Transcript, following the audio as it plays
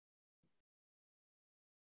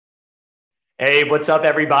Hey, what's up,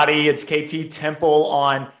 everybody? It's KT Temple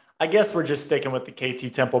on. I guess we're just sticking with the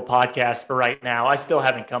KT Temple podcast for right now. I still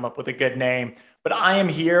haven't come up with a good name, but I am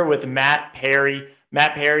here with Matt Perry.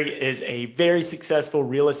 Matt Perry is a very successful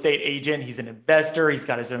real estate agent. He's an investor. He's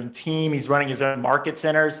got his own team. He's running his own market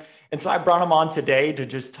centers. And so I brought him on today to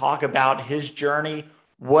just talk about his journey,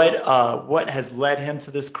 what has led him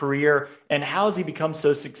to this career, and how has he become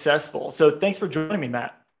so successful. So thanks for joining me,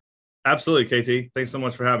 Matt. Absolutely, KT. Thanks so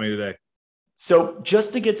much for having me today. So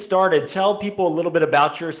just to get started, tell people a little bit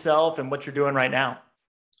about yourself and what you're doing right now.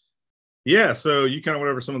 Yeah, so you kind of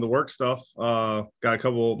went over some of the work stuff. Got a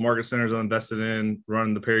couple market centers I invested in,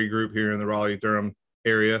 running the Perry Group here in the Raleigh-Durham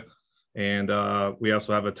area. And we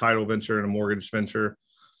also have a title venture and a mortgage venture.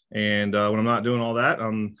 And when I'm not doing all that,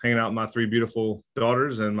 I'm hanging out with my three beautiful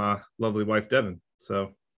daughters and my lovely wife, Devin.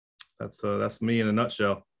 So that's me in a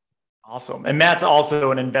nutshell. Awesome. And Matt's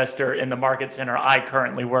also an investor in the market center I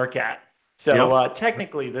currently work at. So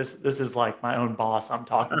technically, this is like my own boss I'm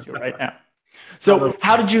talking to right now. So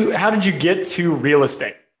how did you get to real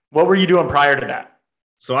estate? What were you doing prior to that?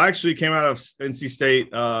 So I actually came out of NC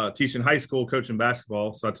State teaching high school, coaching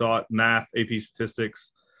basketball. So I taught math, AP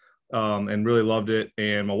statistics, and really loved it.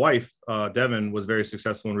 And my wife, Devin, was very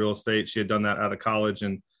successful in real estate. She had done that out of college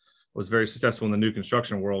and was very successful in the new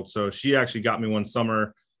construction world. So she actually got me one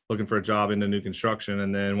summer looking for a job into new construction.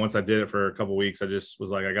 And then once I did it for a couple of weeks, I just was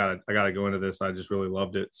like, I gotta go into this. I just really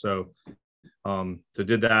loved it. So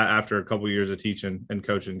did that after a couple of years of teaching and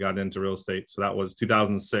coaching, got into real estate. So that was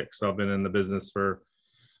 2006. So I've been in the business for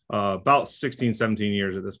about 16, 17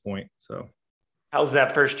 years at this point. So how was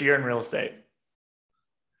that first year in real estate?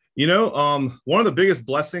 One of the biggest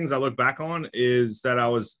blessings I look back on is that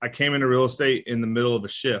I came into real estate in the middle of a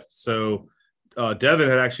shift. So Devin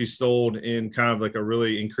had actually sold in kind of like a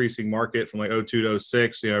really increasing market from like '02 to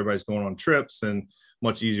 '06. Everybody's going on trips and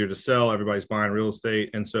much easier to sell. Everybody's buying real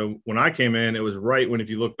estate. And so when I came in, it was right when, if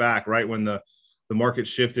you look back, right when the market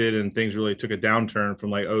shifted and things really took a downturn from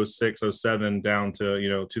like '06, '07 down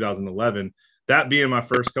to, 2011. That being my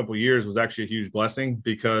first couple of years was actually a huge blessing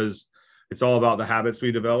because it's all about the habits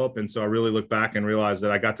we develop. And so I really look back and realize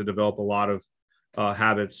that I got to develop a lot of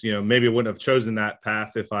habits. Maybe I wouldn't have chosen that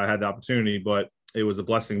path if I had the opportunity, but it was a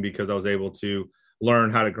blessing because I was able to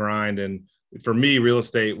learn how to grind. And for me, real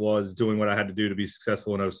estate was doing what I had to do to be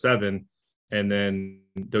successful in '07. And then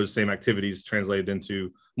those same activities translated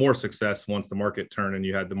into more success once the market turned and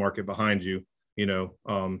you had the market behind you,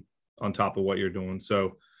 on top of what you're doing.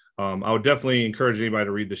 So I would definitely encourage anybody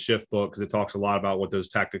to read the Shift book because it talks a lot about what those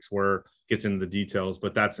tactics were, gets into the details.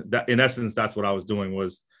 But that in essence, that's what I was doing,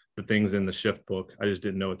 was the things in the Shift book. I just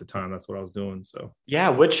didn't know at the time that's what I was doing. So yeah,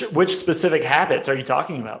 which specific habits are you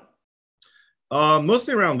talking about?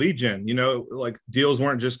 Mostly around lead gen. Like deals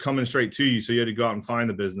weren't just coming straight to you, so you had to go out and find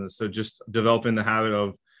the business. So just developing the habit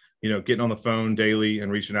of getting on the phone daily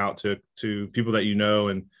and reaching out to people that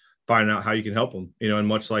and finding out how you can help them. And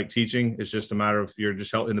much like teaching, it's just a matter of you're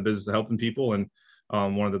just in the business of helping people, and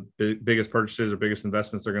one of the biggest purchases or biggest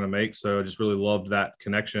investments they're going to make. So I just really loved that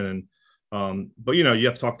connection. And but you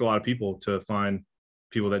have to talk to a lot of people to find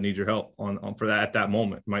people that need your help on for that at that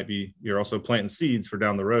moment. It might be you're also planting seeds for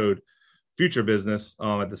down the road, future business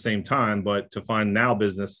at the same time. But to find now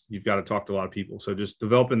business, you've got to talk to a lot of people. So just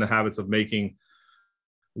developing the habits of making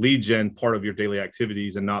lead gen part of your daily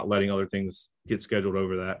activities and not letting other things get scheduled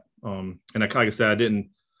over that. And like I said,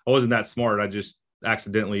 I wasn't that smart. I just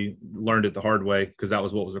accidentally learned it the hard way because that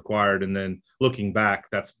was what was required. And then looking back,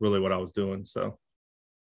 that's really what I was doing. So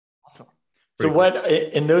awesome. So what,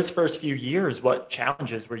 in those first few years, what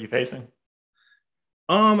challenges were you facing?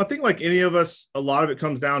 I think like any of us, a lot of it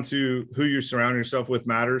comes down to who you surround yourself with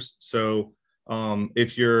matters. So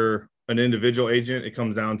if you're an individual agent, it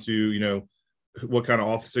comes down to, what kind of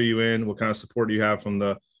office are you in? What kind of support do you have from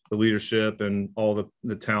the leadership and all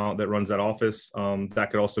the talent that runs that office? That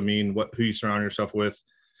could also mean who you surround yourself with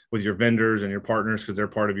your vendors and your partners, because they're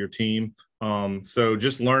part of your team. So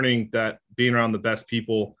just learning that being around the best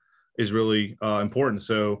people is really important.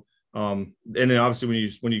 So, and then obviously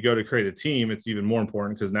when you go to create a team, it's even more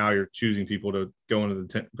important because now you're choosing people to go into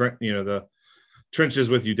the trenches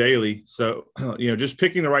with you daily. So, just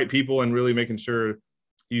picking the right people and really making sure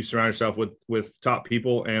you surround yourself with top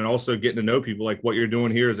people, and also getting to know people. Like what you're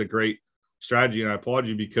doing here is a great strategy. And I applaud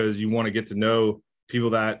you because you want to get to know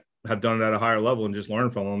people that have done it at a higher level and just learn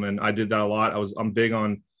from them. And I did that a lot. I'm big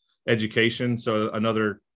on education. So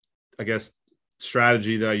another, I guess,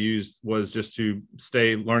 strategy that I used was just to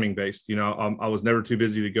stay learning based. I was never too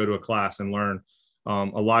busy to go to a class and learn. A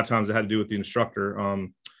lot of times it had to do with the instructor.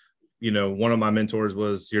 One of my mentors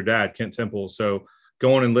was your dad, Kent Temple. So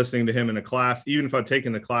going and listening to him in a class, even if I'd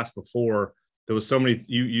taken the class before, there was so many,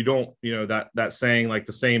 you don't, that saying, like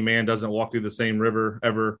the same man doesn't walk through the same river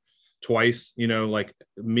ever twice, like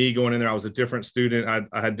me going in there, I was a different student.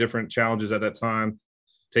 I had different challenges at that time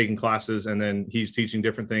taking classes, and then he's teaching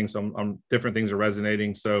different things. So different things are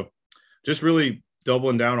resonating. So just really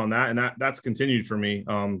doubling down on that. And that's continued for me,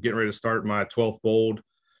 getting ready to start my 12th bold.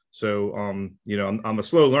 So, I'm a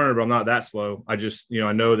slow learner, but I'm not that slow. I just,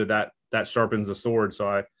 I know that sharpens the sword. So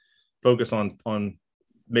I focus on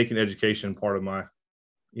making education part of my,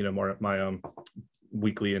 my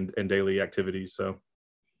weekly and daily activities.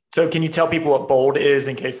 So can you tell people what bold is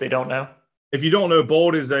in case they don't know? If you don't know,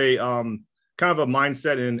 bold is a kind of a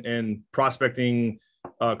mindset and prospecting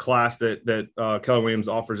class that Keller Williams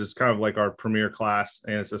offers. Is kind of like our premier class,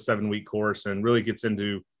 and it's a 7-week course and really gets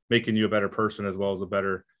into making you a better person as well as a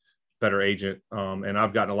better agent. And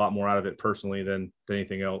I've gotten a lot more out of it personally than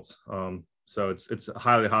anything else. So it's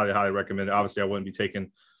highly, highly, highly recommended. Obviously, I wouldn't be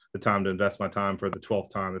taking the time to invest my time for the 12th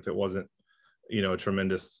time if it wasn't, a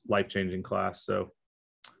tremendous life-changing class. So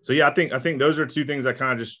yeah, I think those are two things I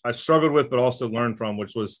kind of I struggled with, but also learned from,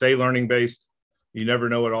 which was stay learning based. You never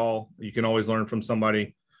know it all. You can always learn from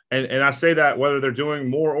somebody. And I say that whether they're doing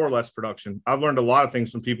more or less production. I've learned a lot of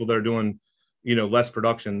things from people that are doing, less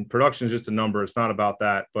production. Production is just a number. It's not about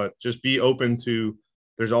that, but just be open to,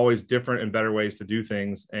 there's always different and better ways to do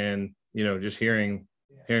things. And, just hearing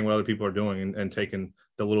what other people are doing and taking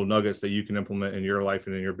the little nuggets that you can implement in your life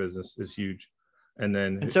and in your business is huge.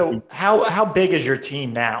 And so how big is your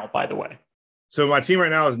team now, by the way? So my team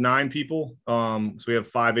right now is 9 people. So we have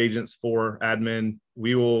 5 agents, 4 admin.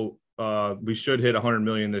 We should hit 100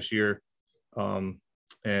 million this year. And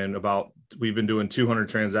we've been doing 200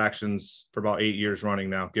 transactions for about 8 years running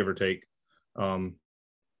now, give or take.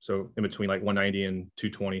 So in between like 190 and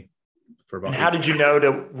 220 for about. And how did you know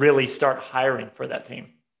to really start hiring for that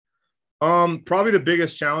team? Probably the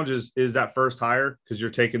biggest challenge is that first hire, because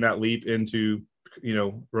you're taking that leap into,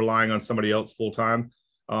 relying on somebody else full time.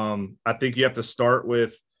 I think you have to start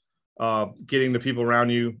with getting the people around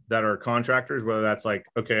you that are contractors, whether that's like,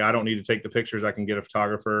 okay, I don't need to take the pictures, I can get a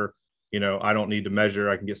photographer. I don't need to measure,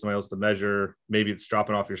 I can get somebody else to measure. Maybe it's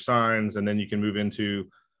dropping off your signs, and then you can move into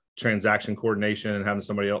transaction coordination and having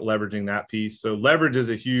somebody else leveraging that piece. So leverage is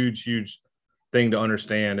a huge, huge thing to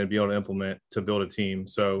understand and be able to implement to build a team.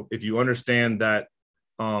 So if you understand that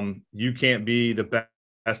you can't be the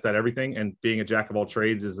best at everything, and being a jack of all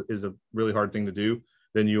trades is a really hard thing to do,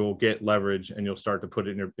 then you'll get leverage and you'll start to put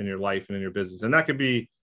it in your life and in your business. And that could be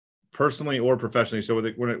personally or professionally. So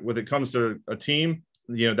when it comes to a team,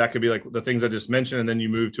 that could be like the things I just mentioned, and then you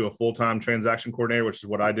move to a full-time transaction coordinator, which is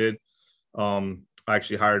what I did. I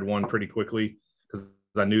actually hired one pretty quickly because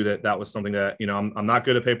I knew that was something that, I'm not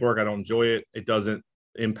good at paperwork. I don't enjoy it. It doesn't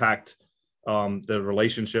impact the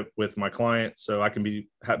relationship with my client. So I can be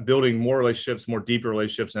building more relationships, more deeper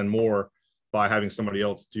relationships, and more by having somebody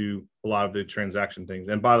else do a lot of the transaction things.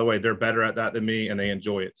 And by the way, they're better at that than me, and they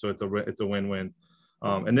enjoy it. So it's a win-win.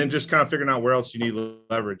 And then just kind of figuring out where else you need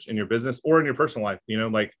leverage in your business or in your personal life.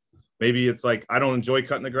 Like maybe it's like, I don't enjoy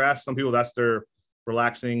cutting the grass. Some people, that's their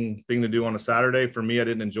relaxing thing to do on a Saturday. For me, I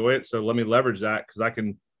didn't enjoy it. So let me leverage that, because I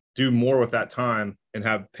can do more with that time and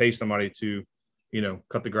pay somebody to,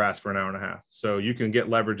 cut the grass for an hour and a half. So you can get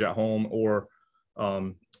leverage at home or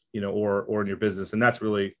in your business. And that's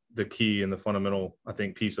really the key and the fundamental, I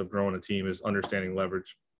think, piece of growing a team is understanding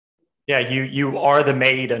leverage. Yeah. You are the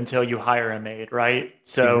maid until you hire a maid, right?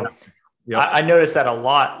 So exactly. Yep. I noticed that a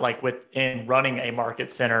lot, like within running a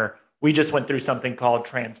market center. We just went through something called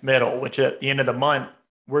transmittal, which at the end of the month,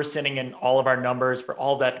 we're sending in all of our numbers for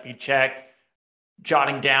all that to be checked,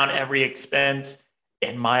 jotting down every expense.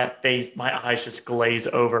 And my eyes just glaze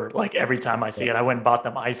over. Like every time I see it, I went and bought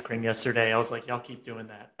them ice cream yesterday. I was like, y'all keep doing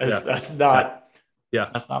that. That's not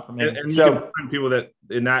for me. And so you can find people that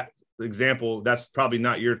in that example, that's probably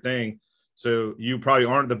not your thing. So you probably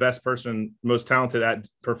aren't the best person, most talented at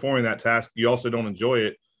performing that task. You also don't enjoy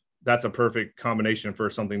it. That's a perfect combination for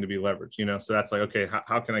something to be leveraged, So that's like, okay,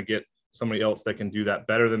 how can I get somebody else that can do that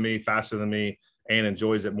better than me, faster than me, and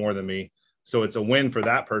enjoys it more than me? So it's a win for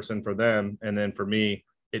that person, for them. And then for me,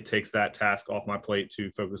 it takes that task off my plate to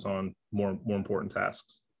focus on more important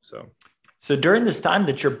tasks. So during this time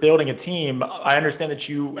that you're building a team, I understand that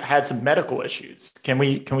you had some medical issues. Can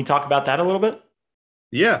we talk about that a little bit?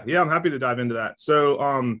 Yeah. I'm happy to dive into that. So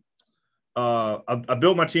I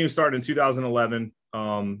built my team starting in 2011,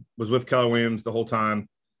 was with Keller Williams the whole time.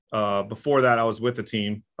 Before that, I was with the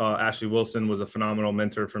team. Ashley Wilson was a phenomenal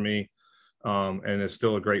mentor for me. And is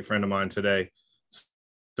still a great friend of mine today.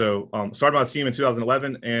 So started my team in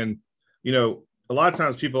 2011, and a lot of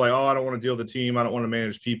times people are like, oh, I don't want to deal with the team. I don't want to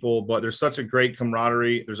manage people, but there's such a great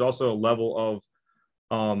camaraderie. There's also a level of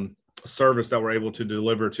service that we're able to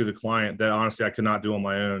deliver to the client that honestly I could not do on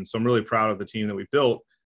my own. So I'm really proud of the team that we built.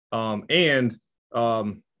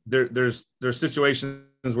 There's situations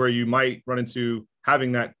where you might run into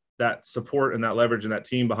having that support and that leverage and that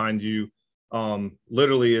team behind you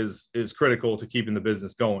literally is critical to keeping the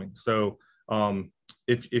business going. So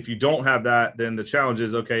if you don't have that, then the challenge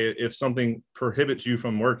is, okay, if something prohibits you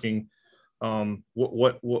from working,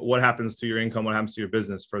 what happens to your income? What happens to your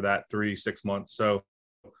business for that 3-6 months? So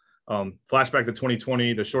flashback to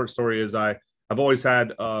 2020, the short story is I've always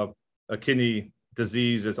had a kidney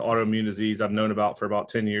disease. It's autoimmune disease I've known about for about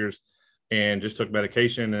 10 years and just took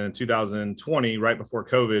medication. And in 2020, right before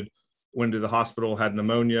COVID, went to the hospital, had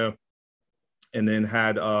pneumonia, and then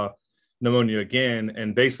had pneumonia again.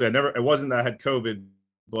 And basically it wasn't that I had COVID,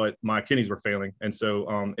 but my kidneys were failing. And so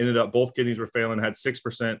ended up both kidneys were failing, had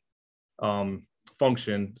 6%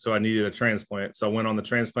 function. So I needed a transplant. So I went on the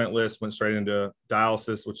transplant list, went straight into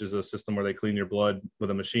dialysis, which is a system where they clean your blood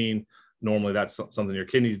with a machine. Normally that's something your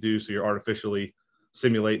kidneys do. So you're artificially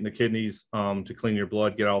simulating the kidneys to clean your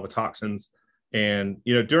blood, get all the toxins. And,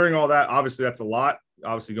 during all that, obviously that's a lot.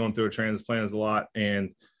 Obviously going through a transplant is a lot.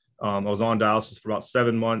 And I was on dialysis for about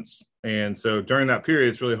 7 months. And so during that period,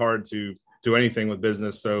 it's really hard to do anything with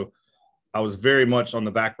business. So I was very much on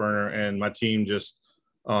the back burner, and my team just,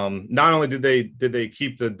 not only did they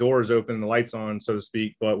keep the doors open and the lights on, so to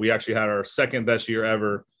speak, but we actually had our second best year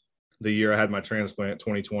ever the year I had my transplant,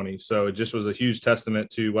 2020. So it just was a huge testament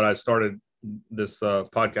to what I started this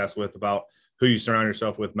podcast with about who you surround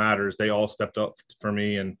yourself with matters. They all stepped up for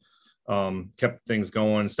me and kept things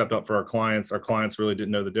going, stepped up for our clients. Our clients really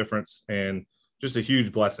didn't know the difference, and just a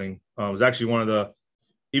huge blessing. It was actually one of the,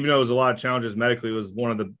 even though it was a lot of challenges medically, it was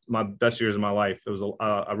one of my best years of my life. It was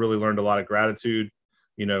I really learned a lot of gratitude,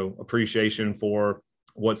 appreciation for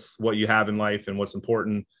what you have in life and what's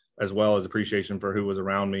important, as well as appreciation for who was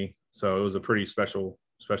around me. So it was a pretty special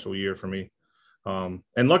year for me. And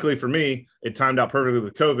luckily for me, it timed out perfectly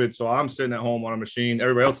with COVID. So I'm sitting at home on a machine.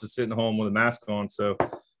 Everybody else is sitting at home with a mask on. So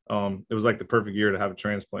it was like the perfect year to have a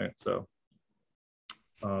transplant. So,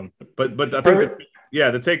 but I think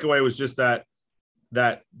the takeaway was just that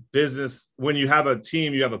business, when you have a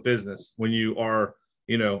team, you have a business. When you are,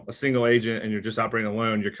 a single agent and you're just operating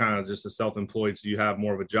alone, you're kind of just a self-employed. So you have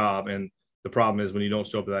more of a job. And the problem is when you don't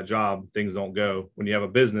show up to that job, things don't go. When you have a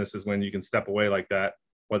business is when you can step away like that,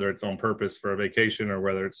 whether it's on purpose for a vacation or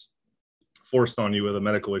whether it's forced on you with a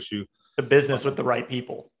medical issue. The business with the right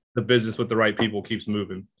people. The business with the right people keeps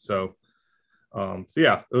moving. So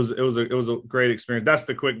yeah, it was a great experience. That's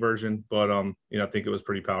the quick version, but I think it was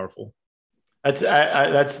pretty powerful.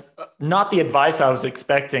 That's not the advice I was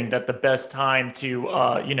expecting, that the best time to,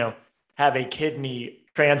 have a kidney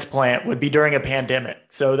transplant would be during a pandemic.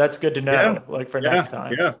 So that's good to know, next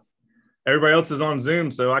time. Yeah. Everybody else is on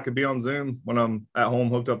Zoom. So I could be on Zoom when I'm at home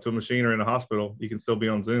hooked up to a machine or in a hospital. You can still be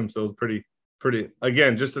on Zoom. So it's pretty,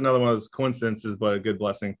 again, just another one of those coincidences, but a good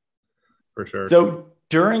blessing for sure. So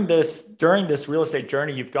during this real estate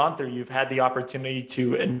journey you've gone through, you've had the opportunity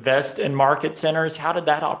to invest in market centers. How did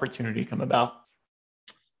that opportunity come about?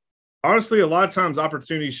 Honestly, a lot of times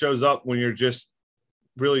opportunity shows up when you're just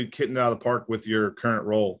really hitting it out of the park with your current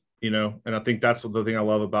role, and I think that's the thing I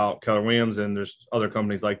love about Keller Williams, and there's other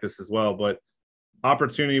companies like this as well, but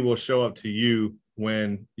opportunity will show up to you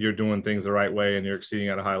when you're doing things the right way and you're exceeding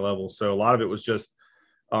at a high level. So a lot of it was just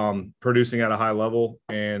producing at a high level,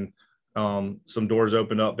 and some doors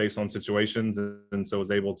opened up based on situations. And so I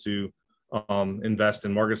was able to invest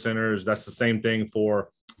in market centers. That's the same thing for,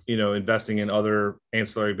 investing in other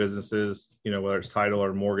ancillary businesses, whether it's title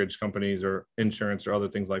or mortgage companies or insurance or other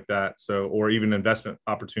things like that. So, or even investment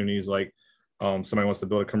opportunities, like somebody wants to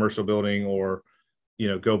build a commercial building or,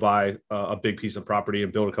 go buy a big piece of property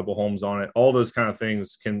and build a couple homes on it. All those kind of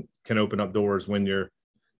things can open up doors when you're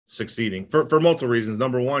succeeding for multiple reasons.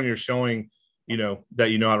 Number one, you're showing, that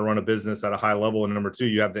you know how to run a business at a high level. And number two,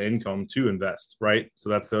 you have the income to invest, right? So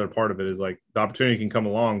that's the other part of it, is like the opportunity can come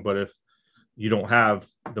along, but if you don't have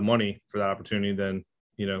the money for that opportunity, then,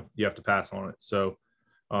 you have to pass on it. So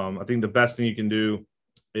I think the best thing you can do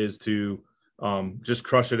is to just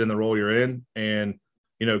crush it in the role you're in. And,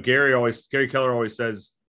 Gary Keller always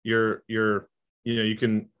says you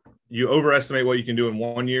overestimate what you can do in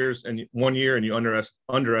 1 year and you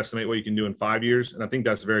underestimate what you can do in 5 years. And I think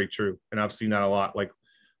that's very true. And I've seen that a lot. Like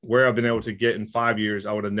where I've been able to get in 5 years,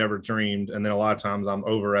 I would have never dreamed. And then a lot of times I'm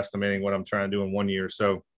overestimating what I'm trying to do in 1 year.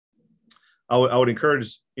 So I would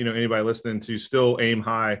encourage, anybody listening to still aim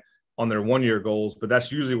high on their 1 year goals, but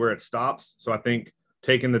that's usually where it stops. So I think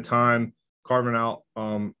taking the time carving out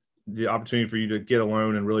the opportunity for you to get a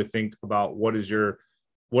loan and really think about what is your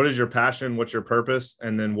passion, what's your purpose,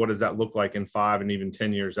 and then what does that look like in 5 and even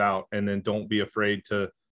 10 years out. And then don't be afraid to,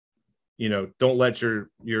 don't let your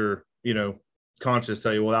conscience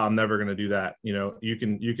tell you, well, I'm never going to do that. You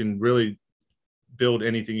can really build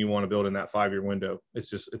anything you want to build in that 5-year window.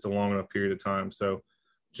 It's a long enough period of time. So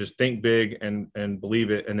just think big and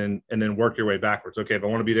believe it, and then work your way backwards. Okay, if I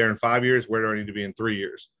want to be there in 5 years, where do I need to be in 3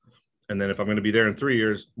 years? And then if I'm going to be there in 3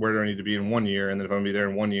 years, where do I need to be in 1 year? And then if I'm going to be there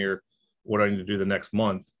in 1 year, what do I need to do the next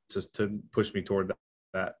month just to push me toward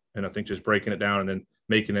that? And I think just breaking it down and then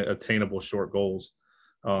making it attainable short goals.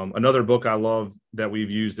 Another book I love that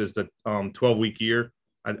we've used is the 12-week year.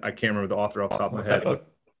 I can't remember the author off the top of my head.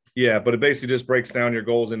 Yeah, but it basically just breaks down your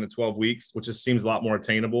goals into 12 weeks, which just seems a lot more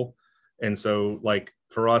attainable. And so like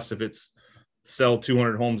for us, if it's sell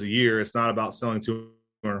 200 homes a year, it's not about selling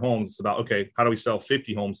 200 homes. It's about, okay, how do we sell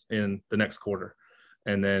 50 homes in the next quarter?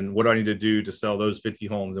 And then what do I need to do to sell those 50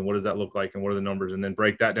 homes? And what does that look like? And what are the numbers? And then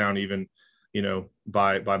break that down even,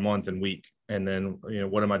 by month and week. And then,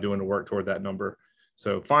 what am I doing to work toward that number?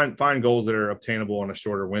 So find goals that are obtainable in a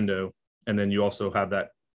shorter window. And then you also have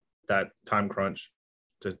that time crunch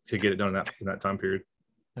to get it done in that time period.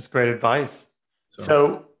 That's great advice.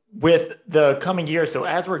 So with the coming year, so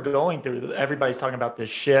as we're going through, everybody's talking about this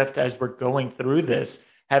shift as we're going through this.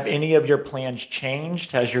 Have any of your plans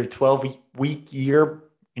changed? Has your 12-week year,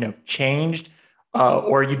 changed?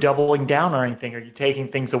 Or are you doubling down on anything? Are you taking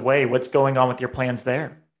things away? What's going on with your plans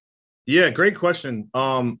there? Yeah, great question.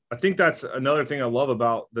 I think that's another thing I love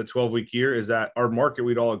about the 12-week year is that our market,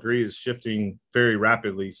 we'd all agree, is shifting very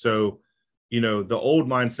rapidly. So, the old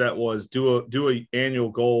mindset was do a annual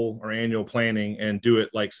goal or annual planning and do it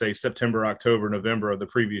like say September, October, November of the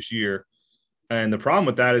previous year. And the problem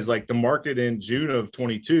with that is like the market in June of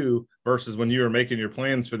 22 versus when you were making your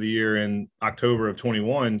plans for the year in October of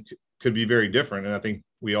 21 could be very different. And I think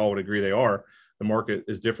we all would agree they are. The market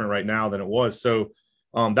is different right now than it was. So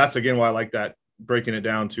that's again why I like that, breaking it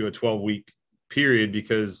down to a 12-week period,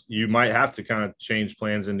 because you might have to kind of change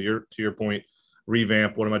plans and to your point,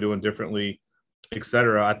 revamp. What am I doing differently, et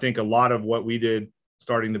cetera. I think a lot of what we did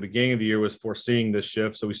starting the beginning of the year was foreseeing this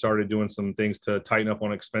shift. So we started doing some things to tighten up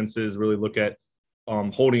on expenses, really look at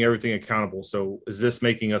holding everything accountable. So is this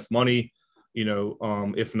making us money?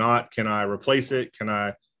 If not, can I replace it? Can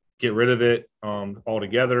I get rid of it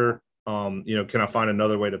altogether? Can I find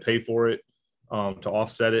another way to pay for it, to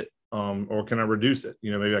offset it? Or can I reduce it?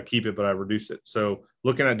 Maybe I keep it, but I reduce it. So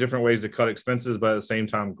looking at different ways to cut expenses, but at the same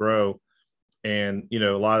time grow. And, a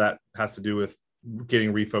lot of that has to do with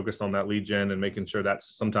getting refocused on that lead gen and making sure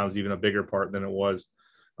that's sometimes even a bigger part than it was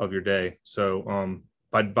of your day. So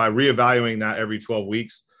by reevaluating that every 12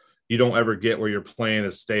 weeks, you don't ever get where your plan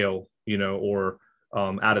is stale, or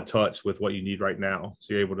out of touch with what you need right now.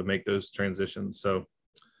 So you're able to make those transitions. So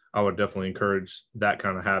I would definitely encourage that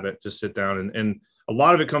kind of habit. Just sit down and a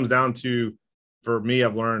lot of it comes down to, for me,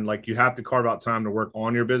 I've learned like you have to carve out time to work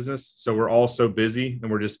on your business. So we're all so busy and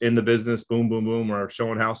we're just in the business, boom, boom, boom. We're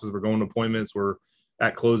showing houses, we're going to appointments, we're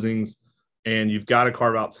at closings, and you've got to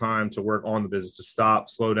carve out time to work on the business, to stop,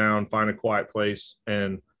 slow down, find a quiet place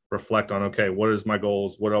and reflect on, okay, what is my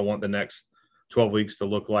goals? What do I want the next 12 weeks to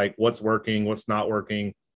look like? What's working? What's not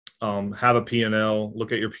working? Have a P&L,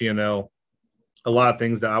 look at your P&L. A lot of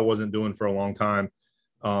things that I wasn't doing for a long time.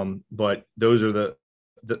 But those are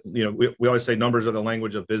we always say numbers are the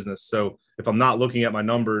language of business. So if I'm not looking at my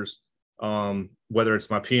numbers, whether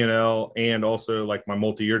it's my P&L and also like my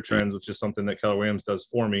multi-year trends, which is something that Keller Williams does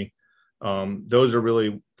for me, those are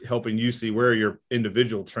really helping you see where are your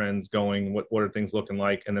individual trends going, what are things looking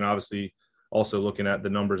like, and then obviously also looking at the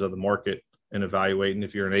numbers of the market and evaluating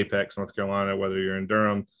if you're in Apex, North Carolina, whether you're in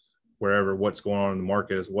Durham, wherever, what's going on in the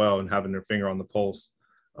market as well, and having their finger on the pulse.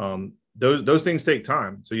 Those things take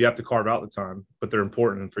time. So you have to carve out the time, but they're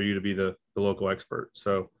important for you to be the local expert.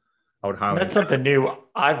 So I would highly. That's something new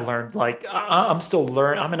I've learned. Like I'm still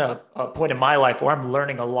learning. I'm in a point in my life where I'm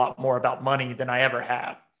learning a lot more about money than I ever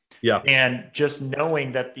have. Yeah. And just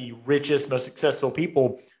knowing that the richest, most successful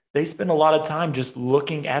people, they spend a lot of time just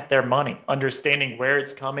looking at their money, understanding where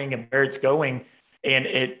it's coming and where it's going. And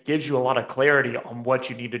it gives you a lot of clarity on what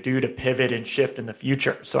you need to do to pivot and shift in the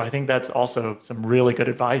future. So I think that's also some really good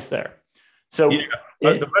advice there. So yeah,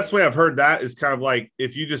 the best way I've heard that is kind of like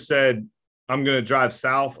if you just said, I'm going to drive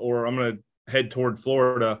south or I'm going to head toward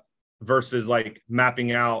Florida versus like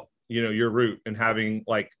mapping out, your route and having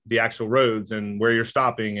like the actual roads and where you're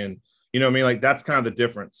stopping. And, what I mean, like that's kind of the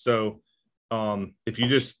difference. So if you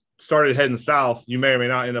just started heading south, you may or may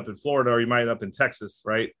not end up in Florida or you might end up in Texas.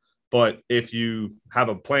 Right. But if you have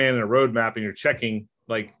a plan and a roadmap and you're checking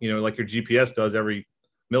like your GPS does every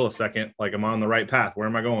millisecond. Like, am I on the right path? Where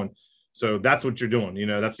am I going? So that's what you're doing.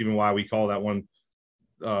 That's even why we call that one,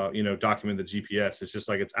 document the GPS. It's just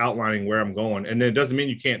like it's outlining where I'm going, and then it doesn't mean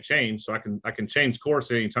you can't change. So I can change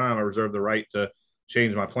course at any time. I reserve the right to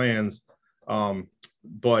change my plans.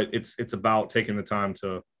 But it's about taking the time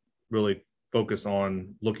to really focus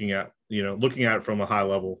on looking at it from a high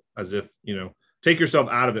level, as if, take yourself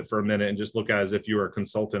out of it for a minute and just look at it as if you were a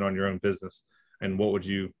consultant on your own business, and what would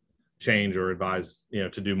you change or advise, to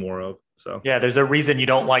do more of. So yeah, there's a reason you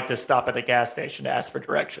don't like to stop at the gas station to ask for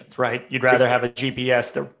directions, right? You'd rather have a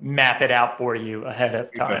GPS to map it out for you ahead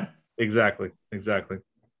of time. Exactly.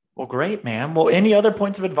 Well, great, man. Well, any other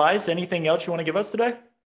points of advice? Anything else you want to give us today?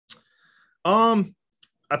 I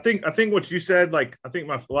think what you said, like, I think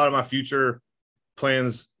a lot of my future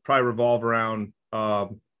plans probably revolve around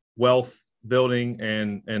wealth building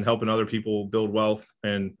and helping other people build wealth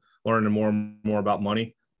and learning more and more about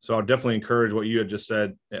money. So I'll definitely encourage what you had just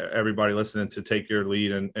said, everybody listening, to take your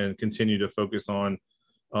lead and continue to focus on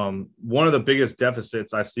one of the biggest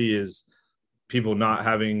deficits I see is people not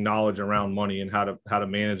having knowledge around money and how to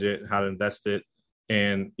manage it, how to invest it.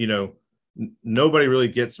 And, nobody really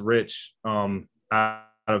gets rich out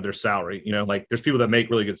of their salary. Like, there's people that make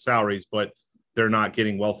really good salaries, but they're not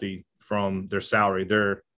getting wealthy from their salary.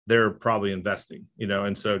 They're probably investing,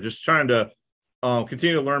 and so just trying to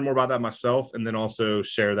continue to learn more about that myself, and then also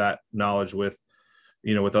share that knowledge with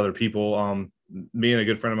other people. Me and a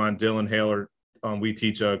good friend of mine, Dylan Haler, we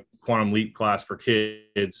teach a quantum leap class for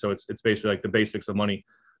kids. So it's basically like the basics of money.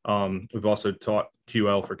 We've also taught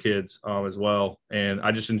QL for kids as well. And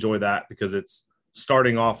I just enjoy that because it's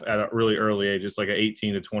starting off at a really early age. It's like an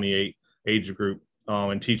 18 to 28 age group,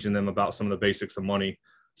 and teaching them about some of the basics of money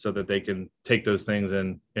so that they can take those things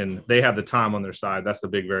and they have the time on their side. That's the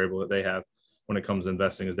big variable that they have when it comes to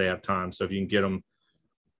investing, is they have time. So if you can get them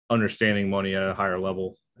understanding money at a higher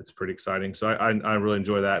level, it's pretty exciting. So I really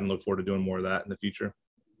enjoy that and look forward to doing more of that in the future.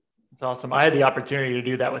 It's awesome. I had the opportunity to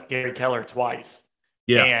do that with Gary Keller twice.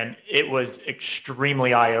 Yeah. And it was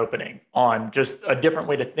extremely eye-opening on just a different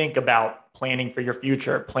way to think about planning for your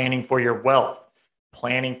future, planning for your wealth,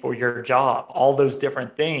 planning for your job, all those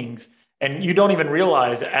different things. And you don't even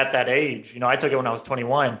realize at that age, I took it when I was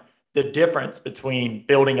 21, the difference between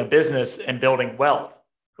building a business and building wealth.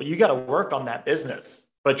 Well, you got to work on that business,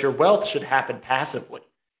 but your wealth should happen passively.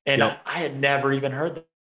 And I had never even heard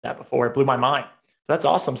that before. It blew my mind. So that's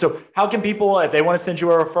awesome. So how can people, if they want to send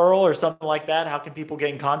you a referral or something like that, how can people get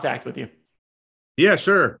in contact with you? Yeah,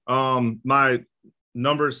 sure. My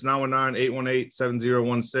number's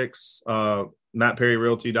 919-818-7016.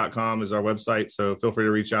 MattPerryRealty.com is our website. So feel free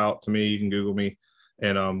to reach out to me. You can Google me,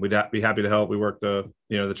 and we'd be happy to help. We work the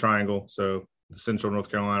triangle. So the central North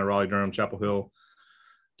Carolina, Raleigh, Durham, Chapel Hill,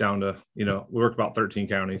 down to, we work about 13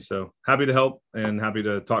 counties. So happy to help and happy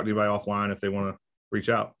to talk to anybody offline if they want to reach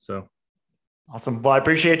out. So awesome. Well, I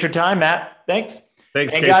appreciate your time, Matt. Thanks. And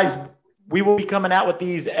Kate. Guys, we will be coming out with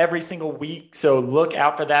these every single week. So look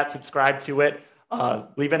out for that. Subscribe to it.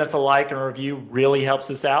 Leaving us a like and a review really helps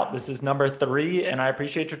us out. This is number 3, and I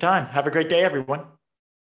appreciate your time. Have a great day, everyone.